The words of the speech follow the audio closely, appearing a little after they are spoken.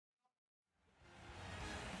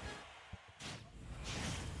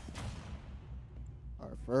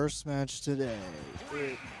first match today.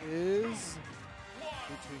 It is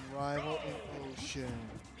between Rival and Ocean.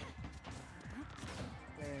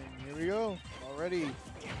 And here we go. Already. Nice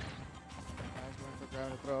going for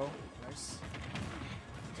ground and throw. Nice.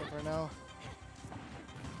 What's up right now?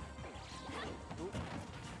 Ooh.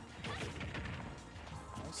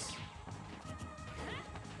 Nice.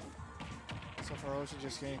 So far, Ocean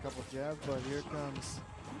just getting a couple jabs, but here comes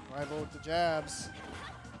Rival with the jabs.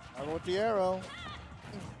 Rival with the arrow.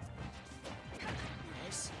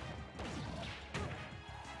 Nice.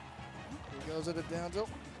 Here goes at the down tilt.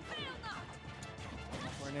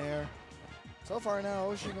 For an air. So far now,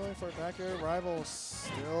 Ocean going for a back air. Rival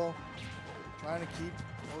still trying to keep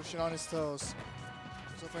Ocean on his toes.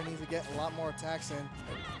 So far, needs to get a lot more attacks in.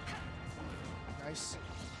 Nice.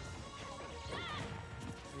 Here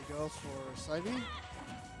we go for side B.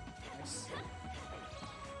 Nice. Here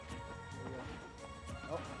we go.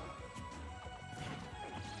 Oh.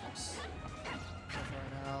 Nice. So far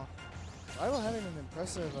now, Rival having an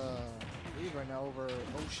impressive lead right now over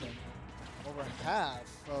Ocean. Over half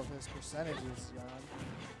of his percentages gone.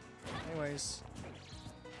 Anyways.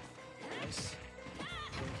 Nice.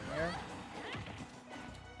 There.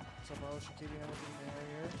 So far, Ocean keeping everything there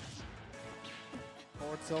here.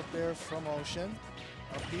 Forward tilt there from Ocean.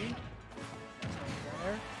 Up B.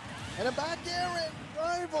 There. And a back air, and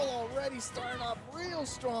Rival already starting off real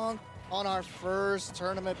strong on our first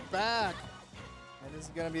tournament back. And this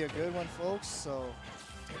is going to be a good one, folks. So,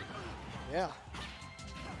 yeah.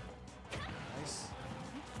 Nice.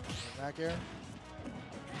 Back air.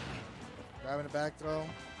 Grabbing a back throw.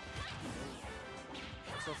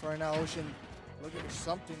 So far now, Ocean looking for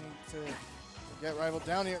something to get Rival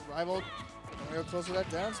down here. Rival real close to that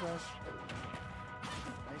down smash.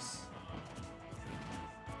 Nice.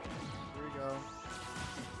 Here we go.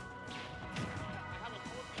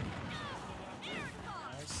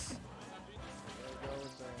 Nice. There we go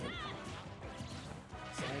with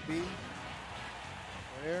the side B.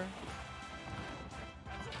 There.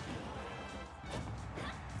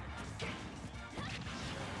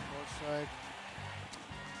 Forward strike.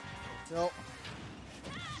 Tilt.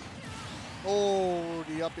 Oh,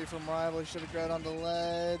 the uppie from Rival. He should have grabbed on the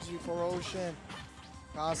ledge before Ocean.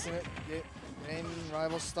 Costing it. Getting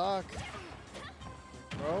Rival stock.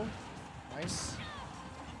 Bro. Nice.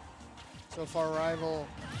 So far, Rival.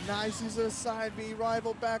 Nice. He's a side B.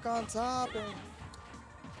 Rival back on top. And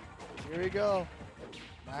here we go.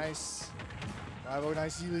 Nice. Rival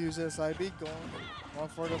nicely uses a side B. Going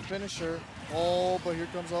for the finisher. Oh, but here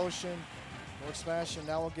comes Ocean. Forward smash, and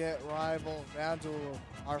now we'll get Rival down to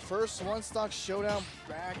our first one-stock showdown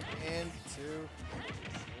back into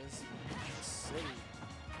this city.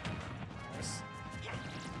 Nice.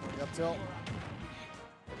 Up tilt.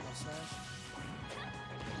 Up smash.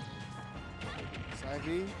 Side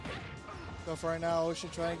B. So far now,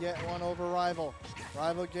 Ocean trying to get one over Rival.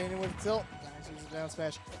 Rival gaining with a tilt. Nice, use a down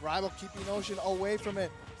smash. Rival keeping Ocean away from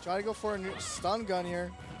it. Try to go for a new stun gun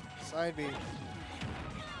here. Side B.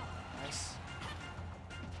 Nice.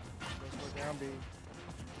 Down B.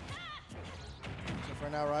 So for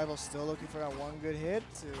now, Rival still looking for that one good hit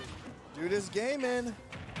to do this game in.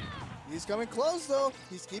 He's coming close though.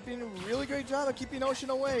 He's keeping a really great job of keeping Ocean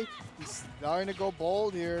away. He's starting to go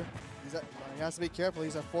bold here. He has to be careful.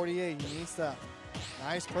 He's at 48. He needs that.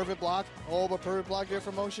 Nice, perfect block. Oh, but perfect block here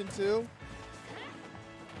from Ocean too.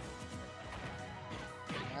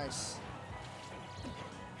 Nice.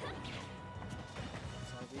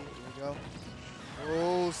 Here we go.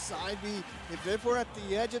 Oh, side B. If they were at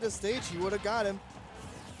the edge of the stage, he would have got him.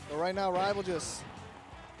 But right now, Rival just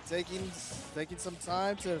taking some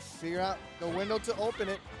time to figure out the window to open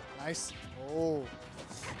it. Nice. Oh.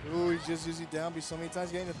 Ooh, he's just using down B so many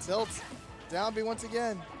times, getting the tilt. Down B once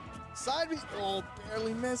again. Side B. Oh,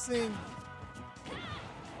 barely missing.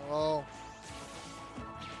 Oh.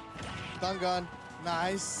 Stun gun.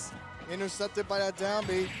 Nice. Intercepted by that down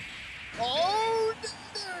B. Oh,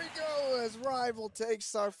 there we go, as Rival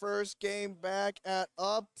takes our first game back at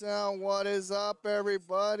Uptown. What is up,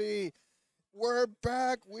 everybody? We're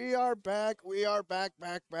back. We are back. We are back.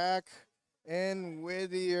 In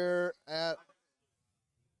Whittier at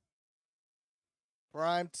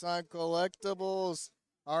Primetime Collectibles,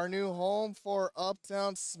 our new home for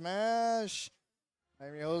Uptown Smash.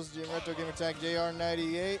 I'm your host, Jim Retro Gamer Tag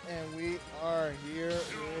JR98, and we are here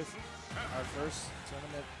with our first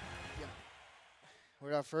tournament.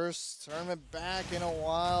 We're our first tournament back in a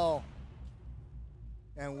while.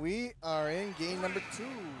 And we are in game number 2.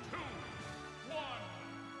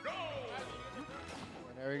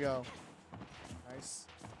 And there we go. Nice.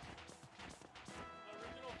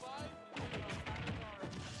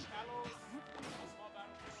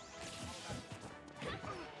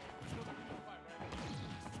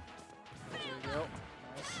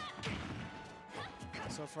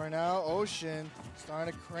 So for now, Ocean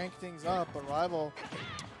starting to crank things up, but Rival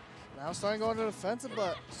now starting to go into the defensive,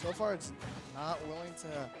 but so far it's not willing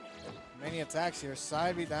to many attacks here.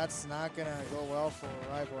 Side B, that's not gonna go well for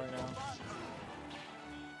Rival right now.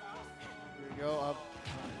 Here we go, up.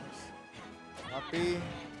 Up B, and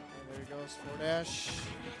there he goes, 4-dash.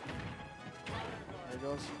 There he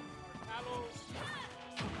goes.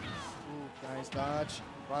 Ooh, nice dodge.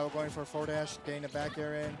 Rival going for a 4-dash, getting the back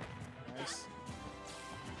air in. Nice.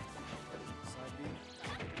 Side B.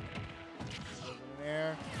 In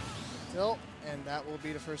air. Tilt, and that will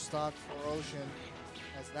be the first stock for Ocean.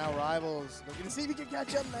 As now Rivals looking to see if he can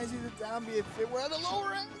catch up. Nice, he's a down B if it were at a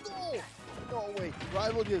lower angle. No way.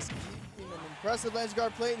 Rival just keeping an impressive edge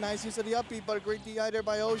guard plate. Nice use of the upbeat, but a great DI there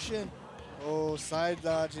by Ocean. Oh, side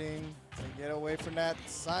dodging to get away from that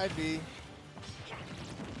side B.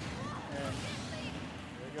 And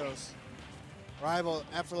there it goes. Rival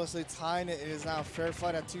effortlessly tying it. It is now a fair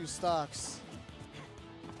fight at 2 stocks.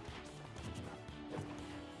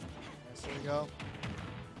 Yes, here we go.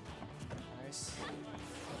 Nice.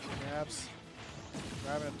 Grabs.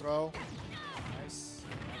 Grabbing a throw. Nice.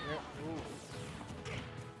 Here. Ooh.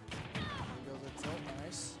 There goes a tilt.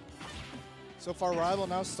 Nice. So far, Rival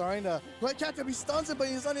now starting to play catch up. He stuns it, but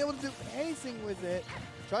he's unable to do anything with it.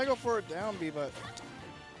 Try to go for a down B, but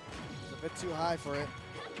it's a bit too high for it.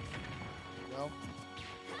 There we go.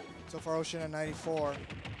 So far, Ocean at 94.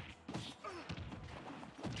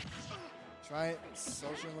 Try it.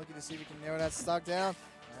 Ocean looking to see if he can narrow that stock down.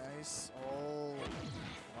 Nice. Oh.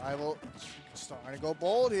 Rival starting to go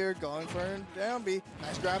bold here, going for a down B.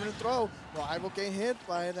 Nice grabbing and throw. Rival getting hit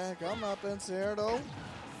by that come up and here though.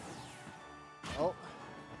 Oh.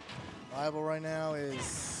 Rival right now is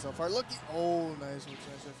so far looking. Oh, nice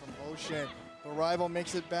retention from Ocean. But Rival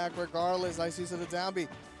makes it back regardless. Nice use of the down B.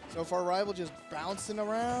 So far, Rival just bouncing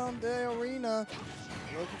around the arena.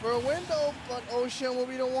 Looking for a window, but Ocean will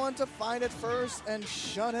be the one to find it first and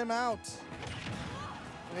shut him out.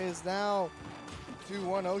 It is now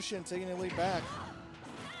 2-1 Ocean taking the lead back.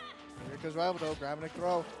 Here comes Rival though, grabbing a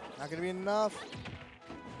throw. Not gonna be enough.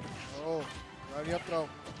 Oh, gravity up throw.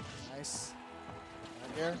 Nice.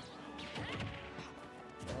 Right here.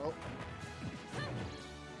 Oh.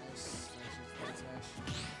 Nice. Nice.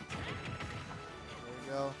 There we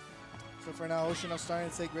go. So for now, Ocean now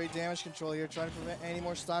starting to take great damage control here, trying to prevent any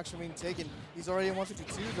more stocks from being taken. He's already at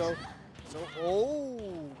 152 though. So,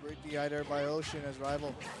 oh, great DI there by Ocean as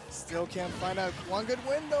Rival still can't find out one good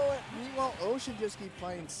window. Meanwhile, Ocean just keep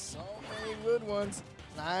finding so many good ones.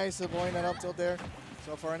 Nice, avoiding that up tilt there.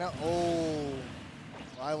 So far now, oh,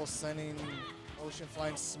 Rival sending Ocean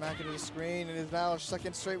flying smack into the screen. It is now a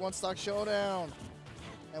second straight 1-stock showdown.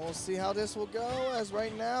 And we'll see how this will go as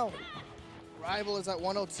right now, Rival is at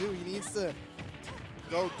 102. He needs to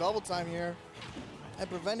go double time here and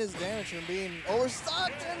prevent his damage from being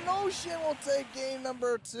overstocked, and Ocean will take game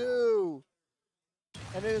number 2.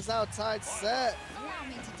 And it is now tied set. Allow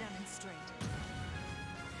me to demonstrate.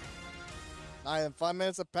 5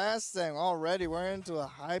 minutes have passed, and already we're into a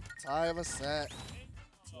hype tie of a set.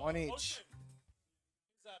 1 each. Is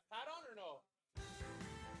that pat on or no?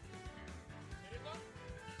 It is on?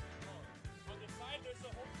 Oh. On the side, there's the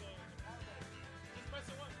hole. The power button. Just press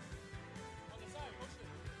it once. On the side, push it.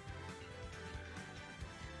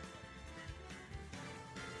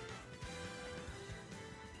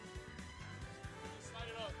 Slide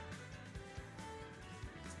it up.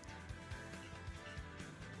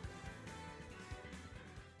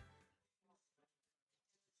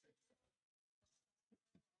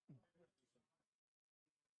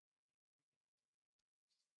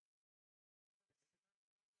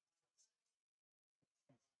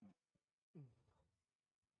 Yeah.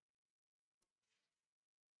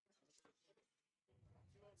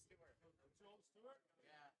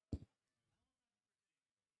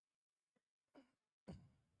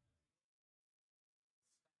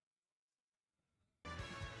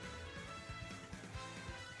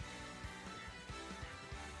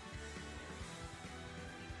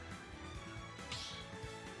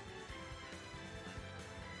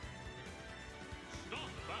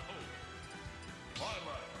 Stop battle.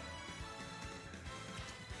 Byleth.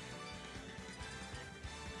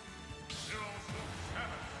 Zero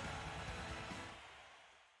Samus.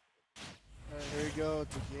 Here we go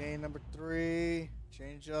to game number 3.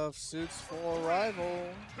 Change of suits for Rival.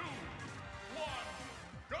 2, 1,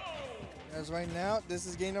 go! As right now, this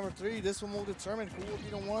is game number 3. This one will determine who will be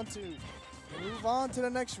the one to move on to the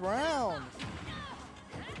next round.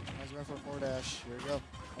 Nice going for a 4-dash. Here we go.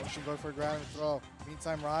 Ocean going for a grab and throw.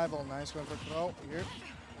 Meantime, Rival, nice going for a throw. Here.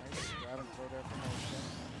 Nice grab and throw there from Ocean.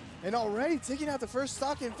 And already taking out the first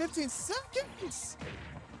stock in 15 seconds.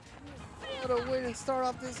 What a way to start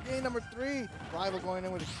off this game number 3. Rival going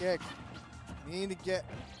in with a kick. Need to get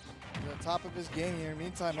to the top of his game here.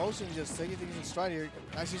 Meantime, Ocean just taking things in stride here.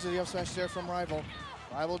 Nice use of the up smash there from Rival.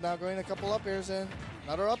 Rival now going a couple up airs in.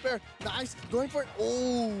 Another up air. Nice. Going for it.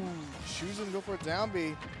 Oh, choosing to go for a down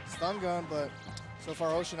B. Stun gun, but so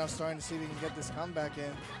far Ocean now starting to see if he can get this comeback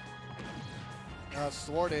in.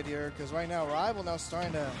 Thwarted here, because right now Rival now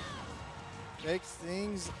starting to take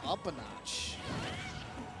things up a notch.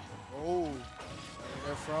 Oh,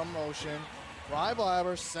 they're from Ocean. Rival,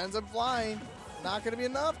 however, sends him flying. Not going to be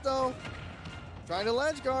enough, though. Trying to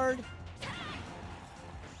ledge guard.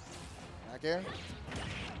 Back air.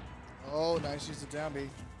 Oh, nice use of down B.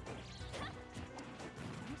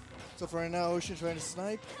 So for right now, Ocean trying to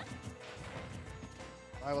snipe.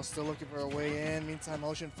 Rival still looking for a way in. Meantime,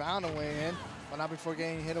 Ocean found a way in, but not before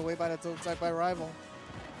getting hit away by the tilt attack by Rival.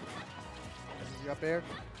 Up air.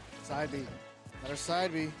 Side B. Another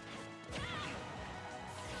side B.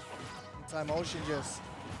 Meantime, Ocean just...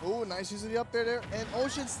 Oh, nice use of the up there. And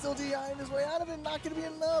Ocean still DIing his way out of it. Not going to be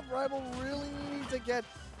enough. Rival really needs to get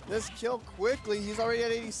this kill quickly. He's already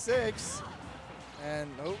at 86. And,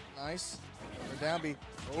 oh, nice. Another down B.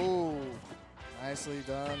 Oh, nicely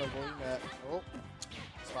done avoiding that. Oh,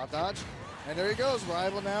 spot dodge. And there he goes.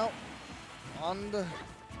 Rival now on the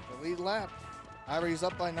lead lap. However, he's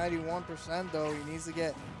up by 91%, though. He needs to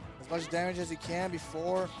get as much damage as he can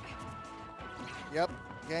before,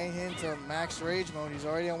 getting into max rage mode. He's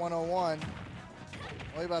already at 101.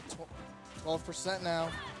 Only about 12% now.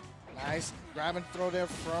 Nice. Grab and throw there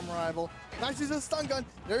from Rival. Nice, he's a stun gun.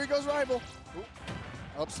 There he goes, Rival. Ooh.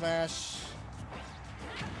 Up smash.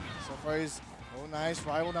 So far he's, oh, nice.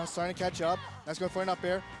 Rival now starting to catch up. Let's go for an up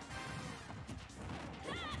air.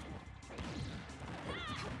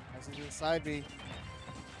 Side B.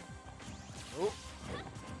 Oh.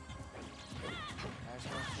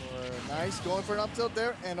 Nice, going for an up tilt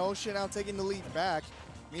there, and Ocean now taking the lead back.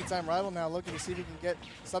 Meantime, Rival now looking to see if he can get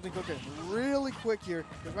something cooking really quick here,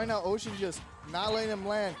 because right now Ocean just not letting him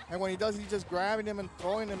land, and when he does, he's just grabbing him and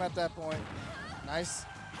throwing him at that point. Nice,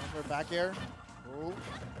 going for a back air. Oh.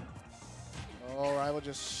 Oh, Rival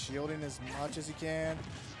just shielding as much as he can.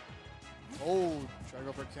 Oh, try to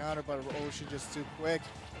go for a counter, but Ocean just too quick.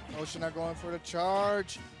 Ocean now going for the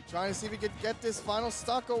charge. Trying to see if he could get this final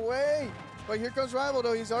stock away. But here comes Rival,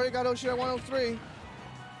 though. He's already got Ocean at 103.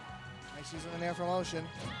 Nice using an air from Ocean.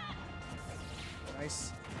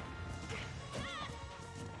 Nice.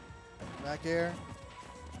 Back air.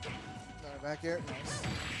 Another back air. Nice.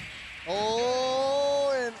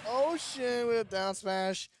 Oh, and Ocean with a down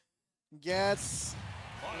smash gets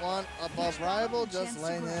one above Rival, just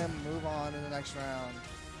letting him move on in the next round.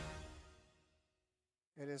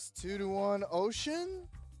 It is 2-1 Ocean.